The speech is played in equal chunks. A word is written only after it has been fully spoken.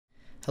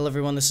Hello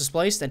everyone, this is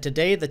Spliced, and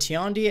today the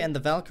Tiandi and the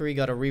Valkyrie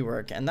got a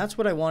rework, and that's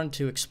what I wanted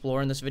to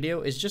explore in this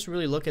video, is just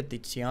really look at the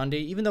Tiandi.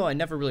 Even though I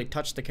never really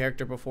touched the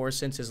character before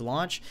since his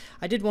launch,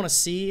 I did want to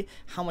see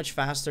how much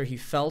faster he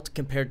felt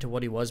compared to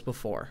what he was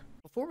before.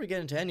 Before we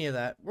get into any of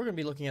that, we're going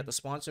to be looking at the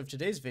sponsor of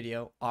today's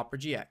video, Opera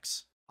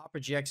GX.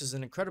 Opera GX is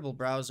an incredible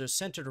browser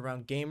centered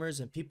around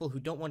gamers and people who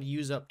don't want to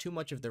use up too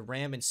much of their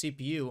RAM and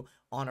CPU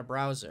on a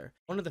browser.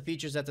 One of the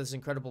features that this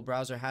incredible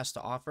browser has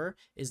to offer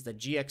is the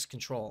GX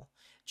Control.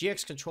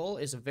 GX Control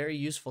is a very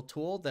useful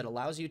tool that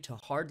allows you to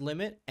hard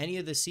limit any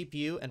of the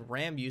CPU and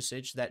RAM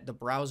usage that the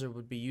browser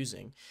would be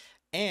using.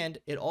 And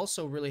it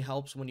also really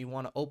helps when you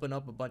want to open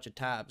up a bunch of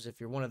tabs. If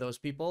you're one of those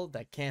people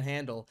that can't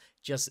handle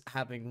just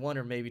having one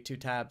or maybe two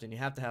tabs and you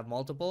have to have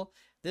multiple,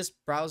 this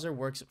browser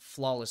works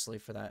flawlessly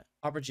for that.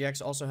 Opera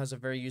GX also has a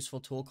very useful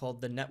tool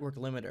called the Network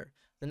Limiter.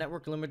 The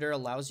Network Limiter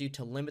allows you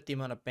to limit the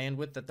amount of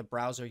bandwidth that the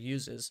browser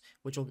uses,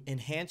 which will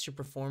enhance your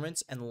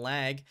performance and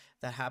lag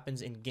that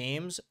happens in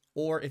games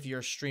or if you're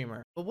a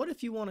streamer. But what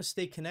if you want to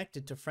stay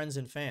connected to friends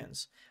and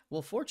fans?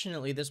 Well,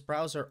 fortunately, this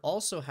browser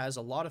also has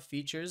a lot of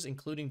features,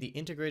 including the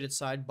integrated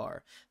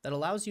sidebar, that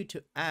allows you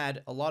to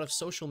add a lot of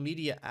social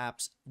media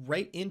apps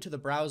right into the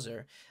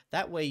browser.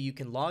 That way you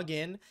can log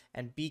in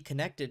and be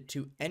connected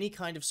to any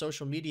kind of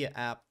social media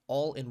app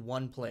all in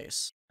one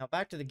place. Now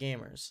back to the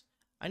gamers.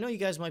 I know you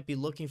guys might be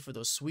looking for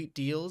those sweet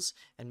deals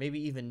and maybe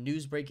even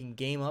news-breaking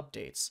game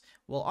updates.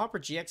 Well, Opera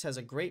GX has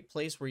a great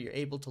place where you're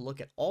able to look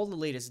at all the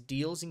latest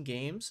deals in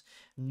games,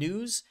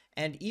 news,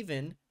 and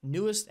even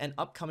newest and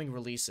upcoming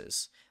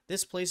releases.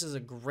 This place is a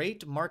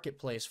great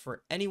marketplace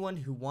for anyone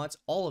who wants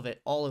all of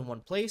it all in one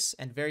place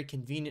and very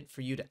convenient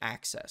for you to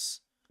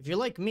access. If you're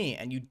like me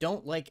and you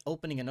don't like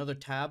opening another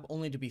tab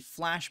only to be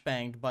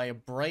flashbanged by a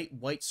bright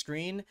white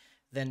screen,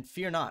 then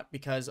fear not,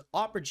 because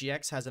Opera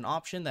GX has an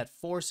option that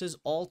forces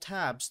all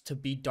tabs to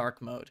be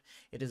dark mode.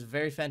 It is a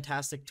very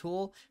fantastic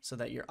tool so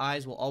that your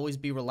eyes will always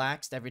be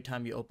relaxed every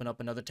time you open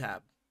up another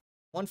tab.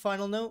 One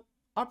final note,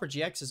 Opera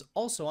GX is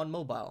also on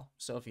mobile,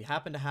 so if you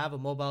happen to have a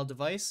mobile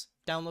device,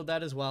 download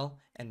that as well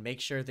and make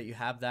sure that you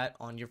have that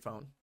on your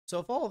phone. So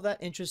if all of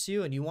that interests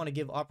you and you want to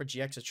give Opera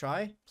GX a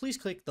try, please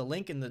click the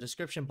link in the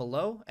description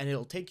below and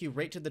it'll take you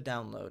right to the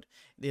download.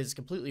 It is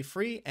completely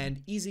free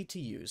and easy to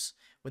use.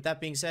 With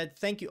that being said,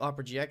 thank you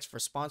Opera GX for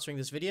sponsoring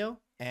this video,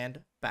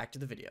 and back to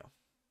the video.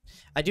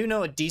 I do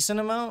know a decent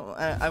amount.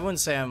 I wouldn't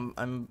say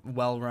I'm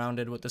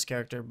well-rounded with this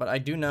character, but I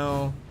do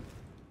know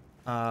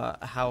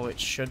how it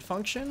should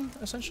function,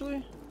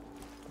 essentially.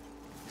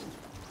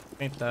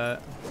 Ain't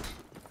that...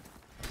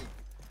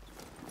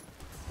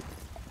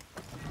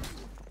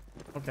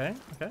 Okay,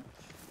 okay.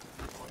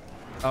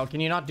 Oh, can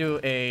you not do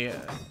a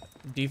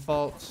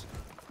default?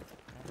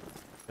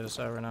 Get this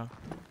over now.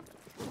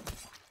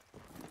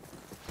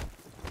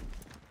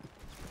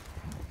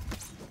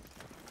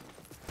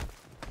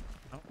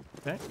 Oh,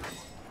 okay.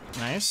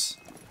 Nice.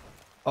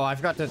 Oh, I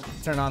forgot to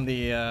turn on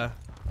the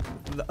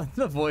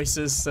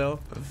voices, so.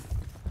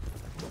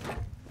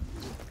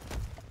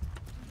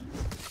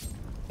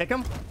 Kick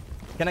him?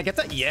 Can I get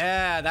that?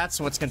 Yeah,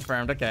 that's what's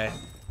confirmed. Okay.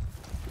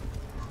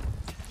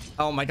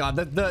 Oh my god,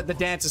 the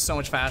dance is so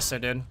much faster,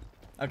 dude.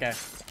 Okay,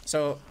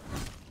 so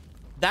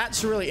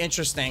that's really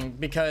interesting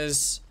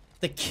because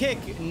the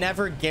kick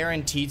never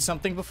guaranteed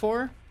something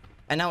before,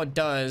 and now it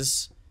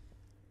does.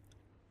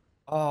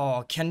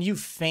 Oh, can you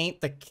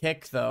feint the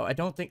kick though? I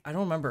don't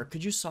remember.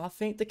 Could you soft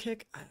feint the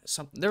kick?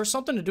 There was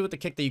something to do with the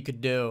kick that you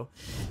could do.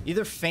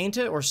 Either feint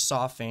it or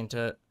soft feint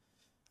it.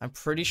 I'm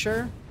pretty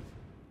sure.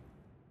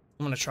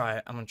 I'm gonna try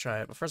it.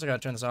 But first I gotta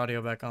turn this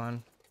audio back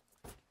on.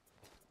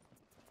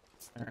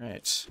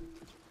 Alright.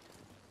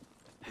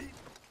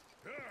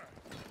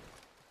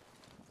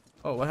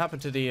 Oh, what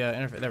happened to the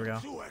interface? There we go.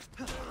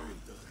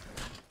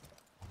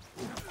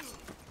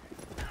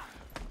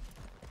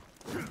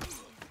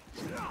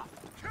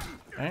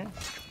 Okay.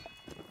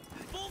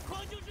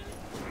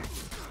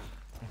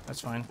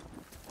 That's fine.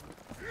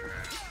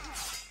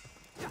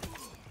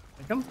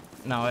 Pick him?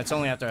 No, it's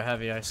only after a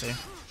heavy, I see.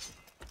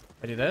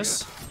 I do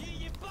this.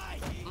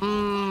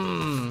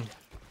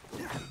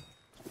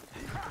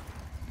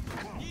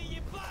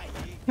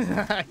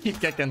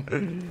 Keep kicking.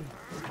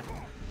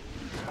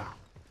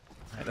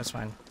 Alright, that's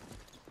fine.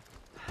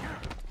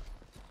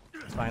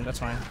 That's fine, that's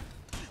fine.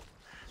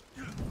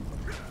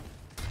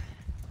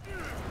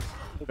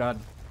 Oh god.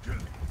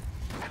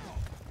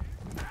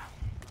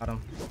 Got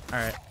him.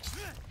 Alright.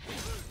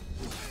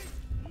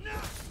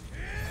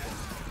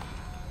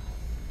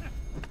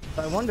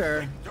 So I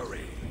wonder...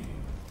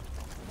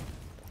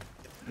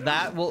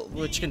 That will...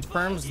 Which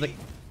confirms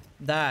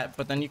that,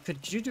 but then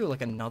could you do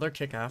like another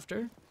kick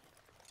after?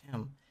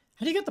 Damn.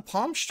 How do you get the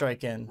palm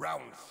strike in?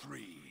 Round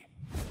 3.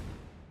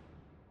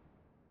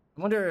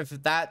 I wonder if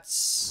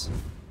that's...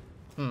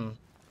 You're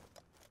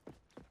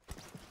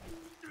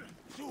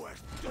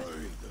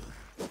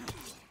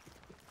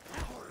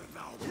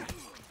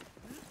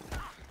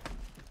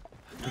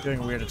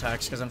doing weird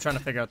attacks because I'm trying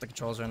to figure out the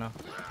controls right now.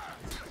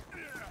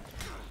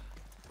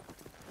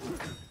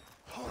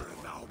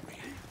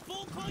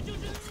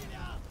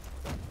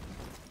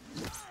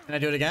 Can I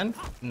do it again?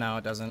 No,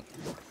 it doesn't.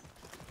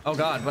 Oh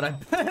god, but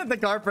I the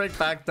car brake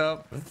backed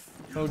up.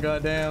 Oh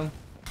god damn.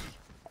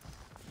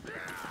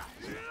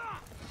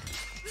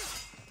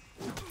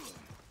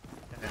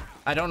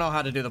 I don't know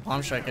how to do the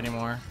palm strike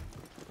anymore.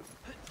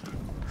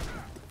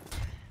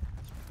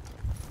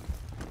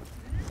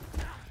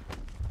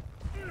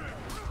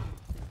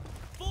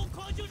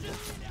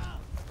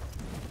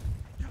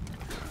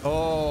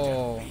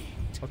 Oh,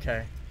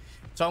 okay.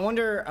 So I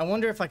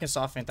wonder if I can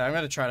soft feint that. I'm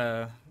gonna try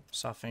to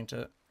soft feint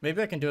it. Maybe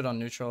I can do it on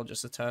neutral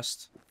just to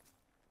test.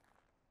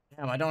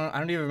 Damn, I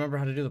don't even remember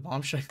how to do the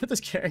bomb strike with this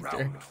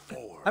character.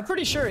 I'm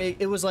pretty sure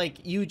it was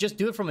like you just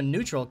do it from a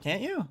neutral,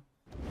 can't you?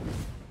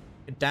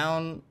 Get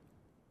down.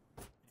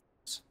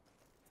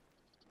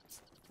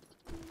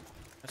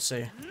 Let's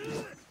see.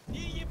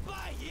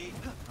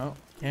 Oh,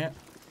 can't.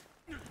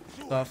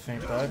 Soft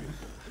feint that.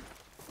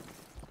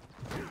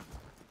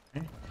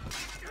 Okay.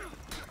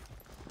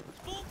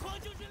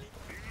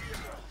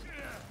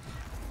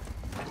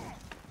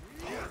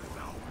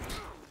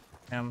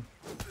 Damn.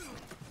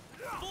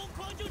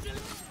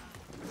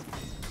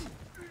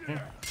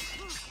 Okay.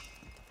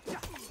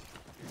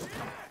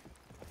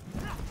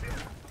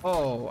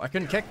 Oh, I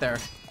couldn't kick there.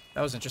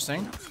 That was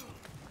interesting.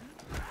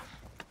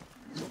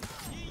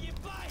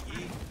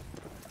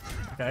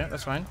 Okay,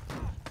 that's fine.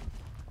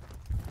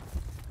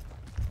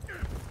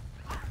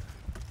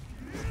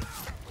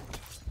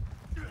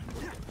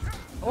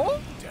 Oh,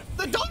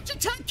 the dodge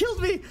attack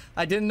killed me.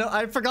 I didn't know.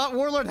 I forgot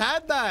Warlord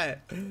had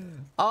that.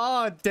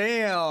 Oh,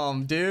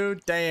 damn,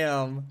 dude.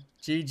 Damn.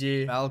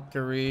 GG.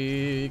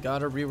 Valkyrie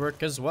got a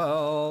rework as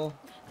well.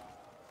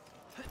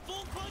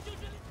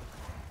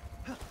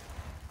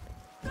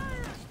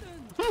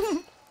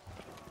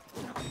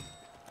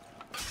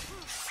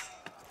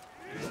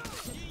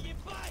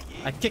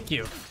 I kick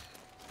you.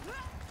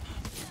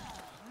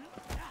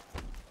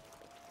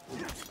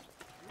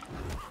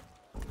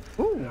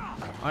 Ooh.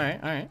 All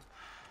right.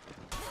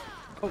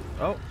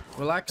 Oh,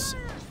 relax.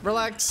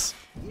 Relax.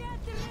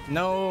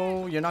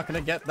 No, you're not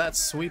gonna get that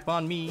sweep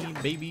on me,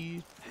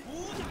 baby.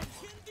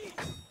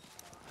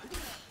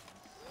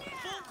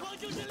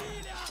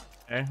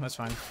 Okay, that's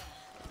fine.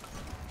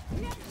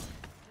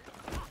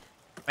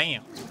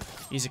 Bam.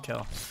 Easy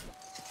kill.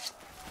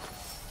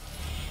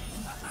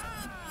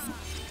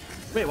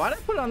 Wait, why did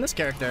I put it on this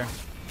character?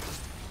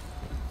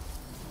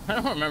 I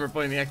don't remember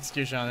putting the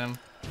execution on him.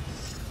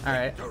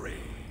 Alright,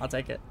 I'll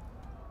take it.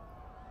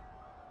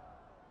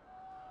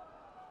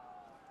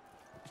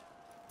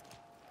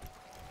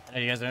 I know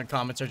you guys in the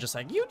comments are just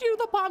like, you do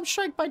the bomb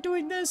strike by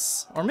doing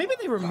this. Or maybe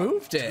they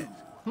removed it.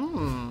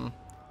 I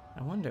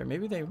wonder,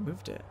 maybe they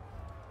removed it.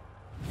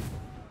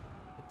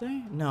 Did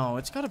they? No,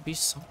 it's gotta be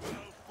something.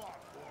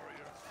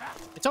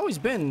 It's always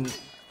been,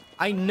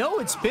 I know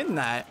it's been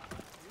that.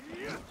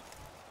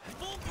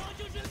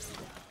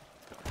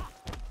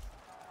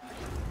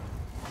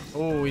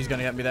 Oh, he's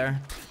gonna get me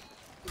there.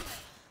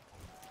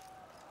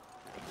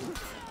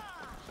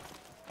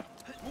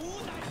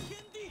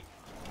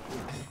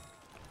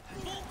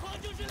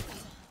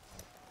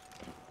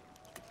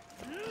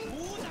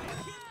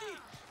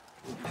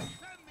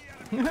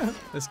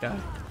 This guy.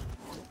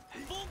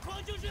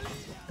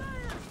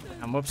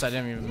 Whoops, I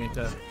didn't even mean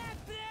to.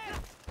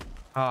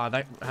 Ah,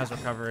 that has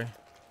recovery.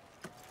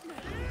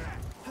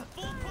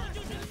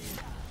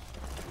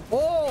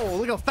 Oh,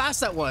 look how fast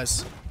that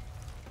was.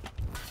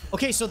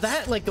 Okay, so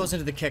that like goes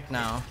into the kick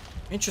now.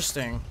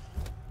 Interesting.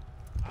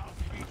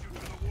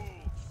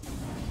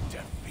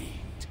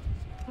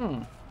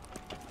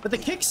 But the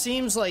kick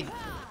seems like,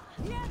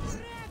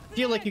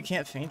 feel like you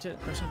can't feint it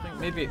or something.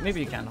 Maybe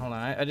you can. Hold on,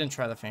 I didn't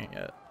try the feint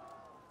yet.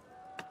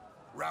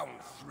 Round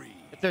 3.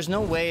 If there's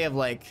no way of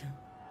like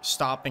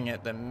stopping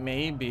it, then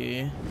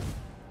maybe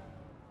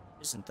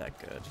isn't that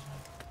good.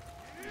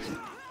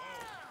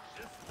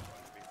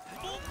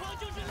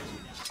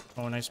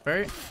 Oh, nice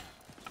berry.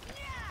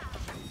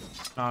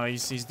 Oh,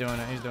 he's doing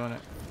it. He's doing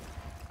it.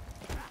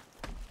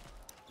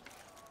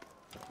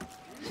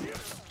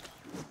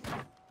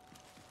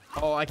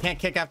 Oh, I can't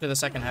kick after the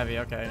second heavy.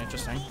 Okay,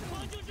 interesting.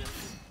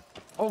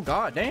 Oh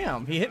god,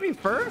 damn! He hit me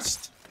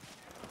first.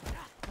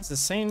 That's the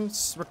same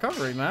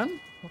recovery, man.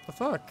 What the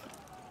fuck?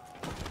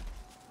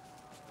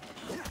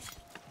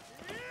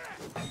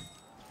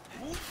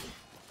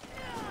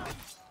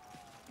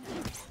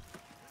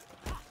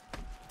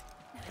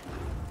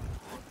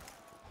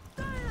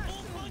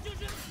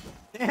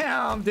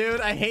 Damn,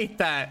 dude, I hate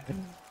that.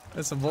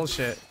 That's some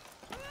bullshit.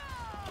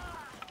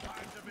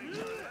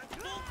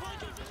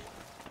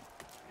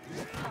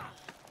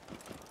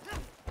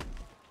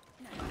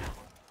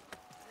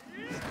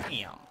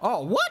 Damn.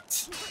 Oh,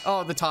 what?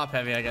 Oh, the top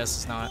heavy, I guess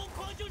it's not.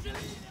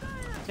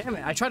 Damn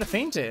it, I try to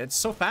feint it. It's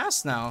so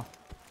fast now.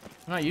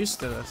 I'm not used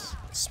to this.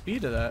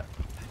 Speed of that.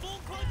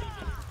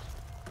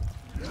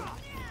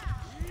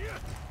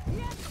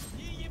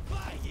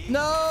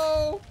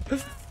 No!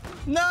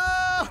 No!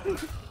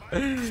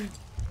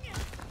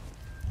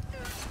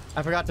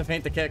 I forgot to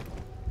feint the kick.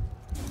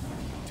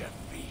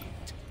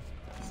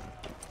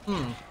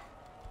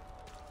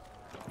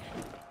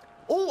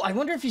 Oh, I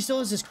wonder if he still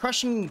has his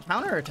crushing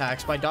counter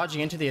attacks by dodging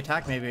into the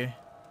attack, maybe.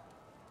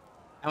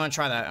 I'm gonna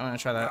try that. I'm gonna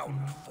try that.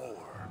 Round 4.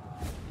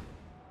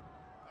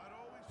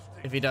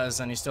 If he does,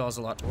 then he still has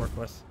a lot to work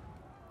with.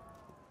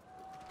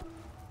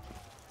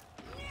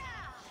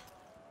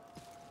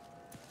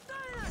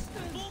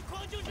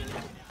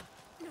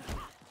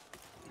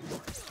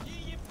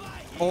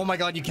 Oh my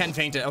god, you can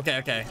feint it. Okay,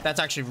 okay. That's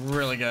actually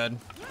really good.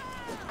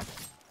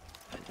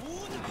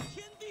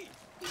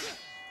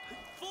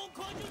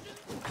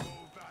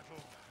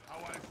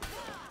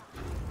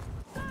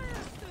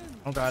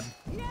 Oh god.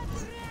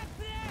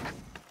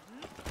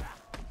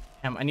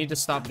 Damn, I need to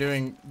stop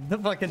doing the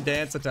fucking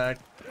dance attack.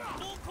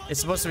 It's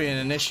supposed to be an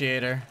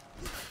initiator,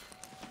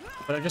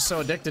 but I'm just so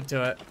addicted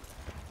to it.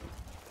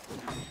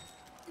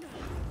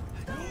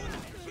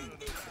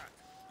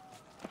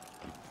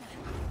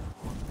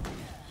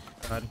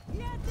 God.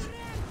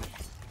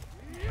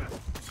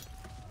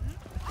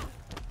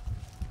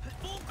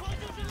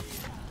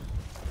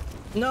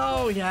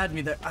 No, he had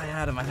me there. I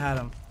had him. I had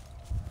him.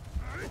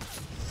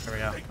 There we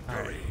go.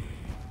 All right.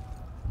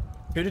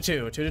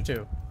 2-2.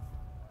 2-2.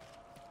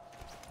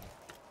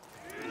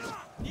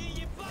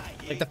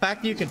 Like the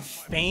fact that you can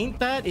feint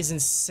that is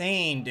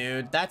insane,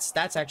 dude. That's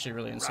actually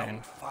really insane.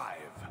 Round 5.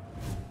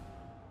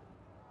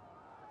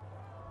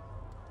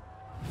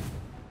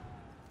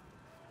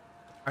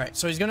 All right,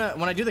 so he's gonna,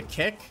 when I do the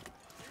kick,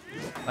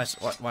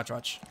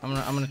 watch. I'm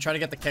gonna try to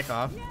get the kick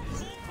off.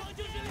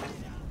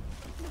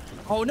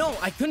 Oh no,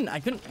 I couldn't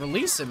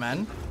release it,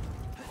 man.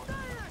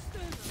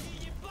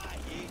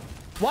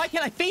 Why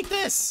can't I feint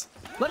this?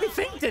 Let me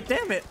feint it,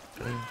 damn it.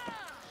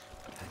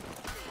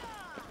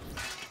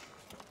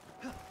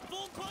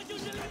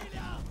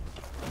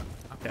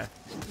 Okay.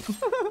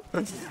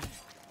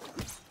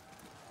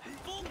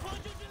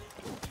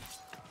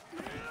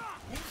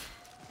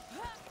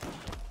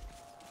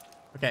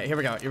 Okay, here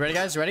we go. You ready,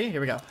 guys? Ready? Here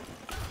we go.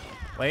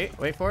 Wait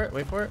for it.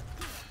 Wait for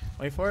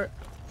it.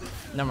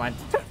 Never mind.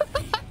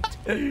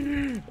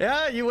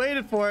 Yeah, you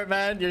waited for it,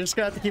 man. You're just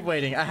gonna have to keep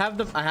waiting. I have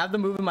the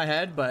move in my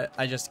head, but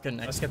I just couldn't.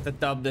 Let's get the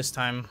dub this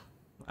time.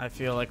 I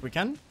feel like we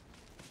can.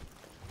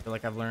 I feel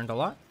like I've learned a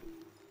lot.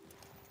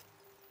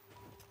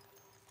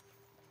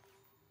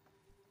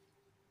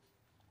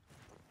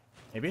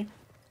 Maybe.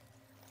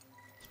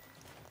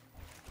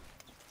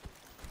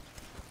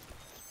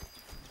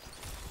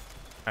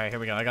 All right, here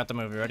we go. I got the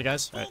move. You ready,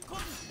 guys? All right.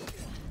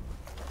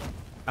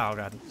 Oh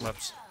god,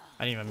 whoops.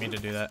 I didn't even mean to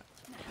do that.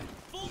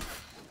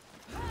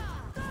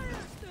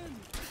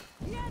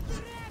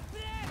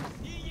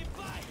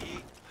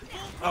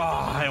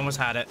 Oh, I almost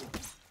had it.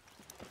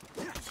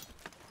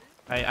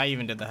 I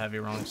even did the heavy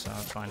wrong, so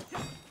it's fine.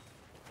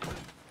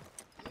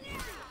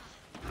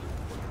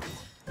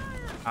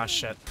 Ah,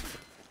 shit.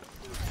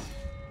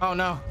 Oh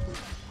no.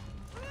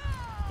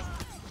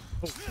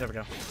 Oh, there we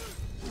go.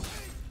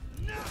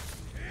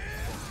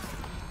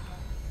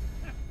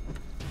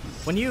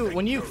 When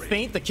you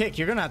feint the kick,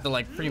 you're gonna have to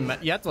like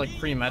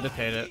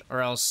premeditate it,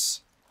 or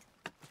else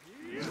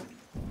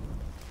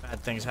bad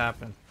things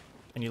happen,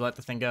 and you let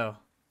the thing go,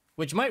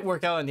 which might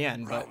work out in the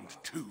end. But Round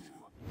 2.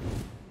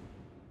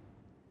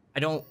 I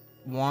don't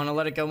want to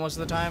let it go most of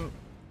the time.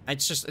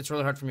 It's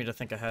really hard for me to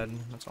think ahead.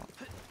 That's all.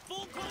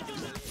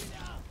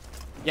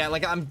 Yeah,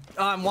 like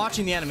I'm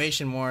watching the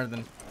animation more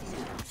than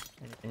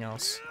anything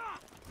else.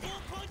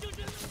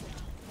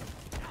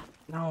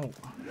 No,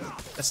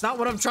 that's not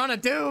what I'm trying to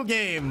do,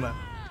 game.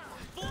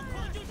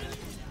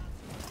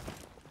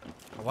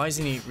 Why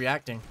isn't he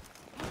reacting?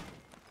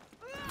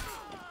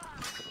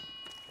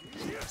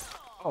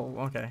 Oh,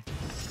 okay.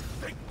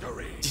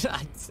 Victory.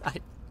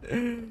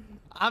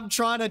 I'm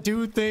trying to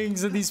do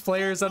things and these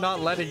players are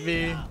not letting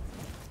me.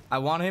 I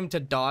want him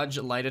to dodge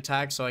light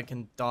attack so I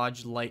can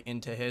dodge light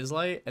into his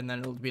light, and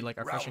then it'll be like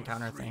a crushing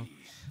counter thing.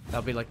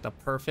 That'll be like the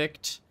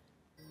perfect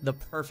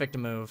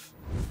move.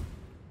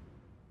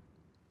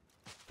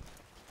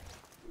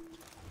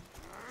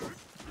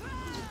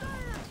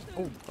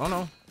 Oh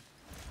no.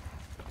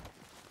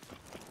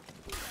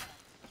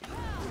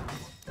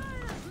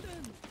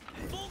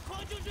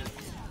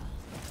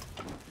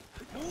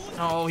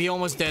 Oh, he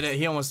almost did it.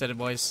 He almost did it,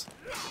 boys.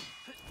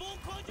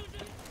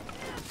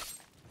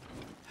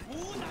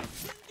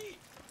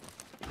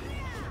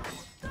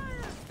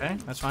 Okay,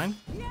 that's fine.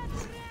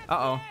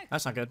 Uh-oh,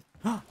 that's not good.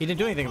 He didn't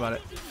do anything about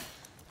it.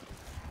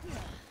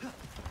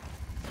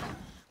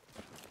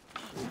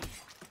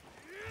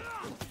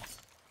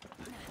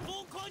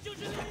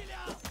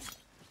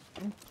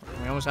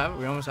 We almost have it.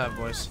 We almost have it,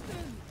 boys.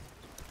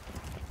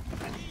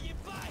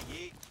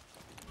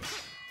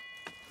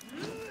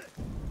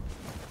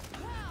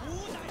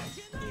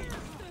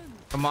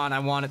 Come on, I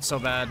want it so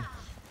bad.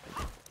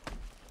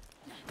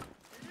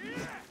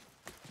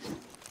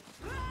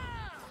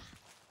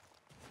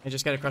 I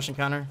just got a crushing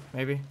counter,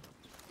 maybe.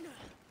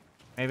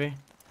 Maybe.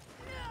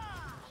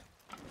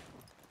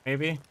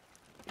 Maybe.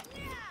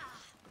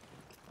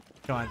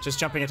 Come on, just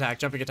jumping attack,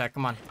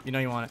 come on. You know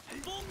you want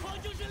it.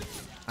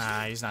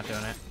 Ah, he's not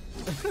doing it.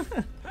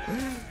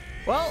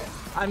 Well,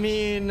 I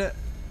mean,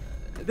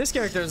 this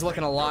character is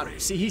looking a lot,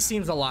 see, he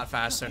seems a lot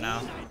faster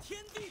now.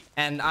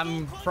 And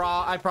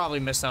I probably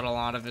missed out a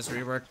lot of his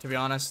rework, to be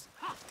honest.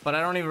 But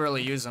I don't even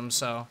really use him,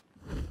 so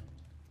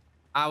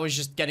I was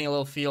just getting a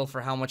little feel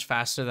for how much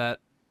faster that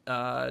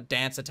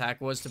dance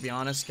attack was, to be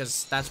honest,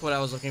 because that's what I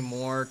was looking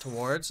more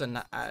towards,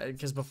 and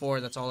because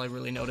before that's all I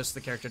really noticed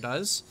the character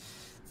does.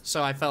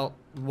 So I felt,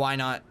 why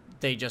not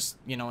they just,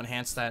 you know,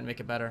 enhance that and make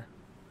it better,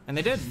 and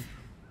they did,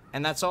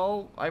 and that's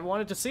all I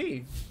wanted to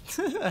see.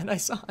 And I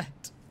saw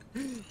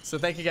it. So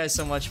thank you guys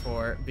so much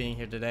for being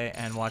here today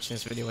and watching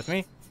this video with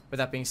me. With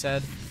that being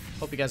said,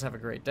 hope you guys have a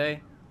great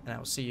day, and I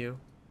will see you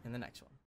in the next one.